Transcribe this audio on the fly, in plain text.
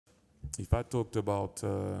if I talked about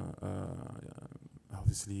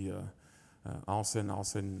obviously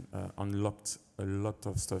Arsene unlocked a lot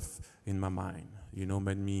of stuff in my mind. You know,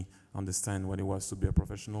 made me understand what it was to be a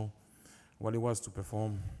professional, what it was to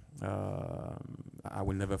perform. I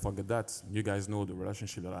will never forget that. You guys know the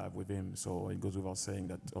relationship that I have with him, so it goes without saying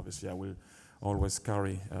that obviously I will always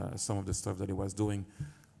carry some of the stuff that he was doing.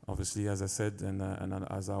 Obviously, as I said, and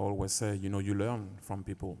as I always say, you know, you learn from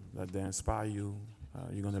people, that they inspire you,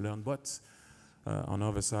 you're going to learn. But on the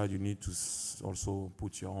other side, you need to also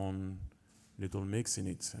put your own little mix in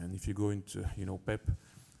it. And if you go into, you know, Pep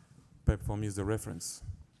for me is the reference.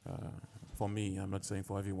 For me, I'm not saying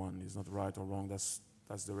for everyone, it's not right or wrong, that's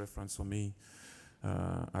the reference for me.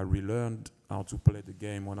 I relearned how to play the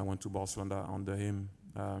game when I went to Barcelona under him.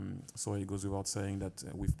 So it goes without saying that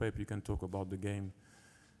with Pep you can talk about the game.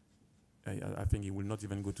 I think he will not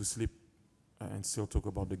even go to sleep and still talk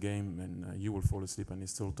about the game, and you will fall asleep and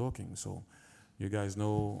he's still talking. So you guys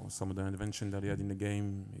know some of the invention that he had in the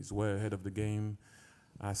game. He's way ahead of the game.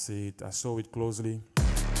 I saw it closely.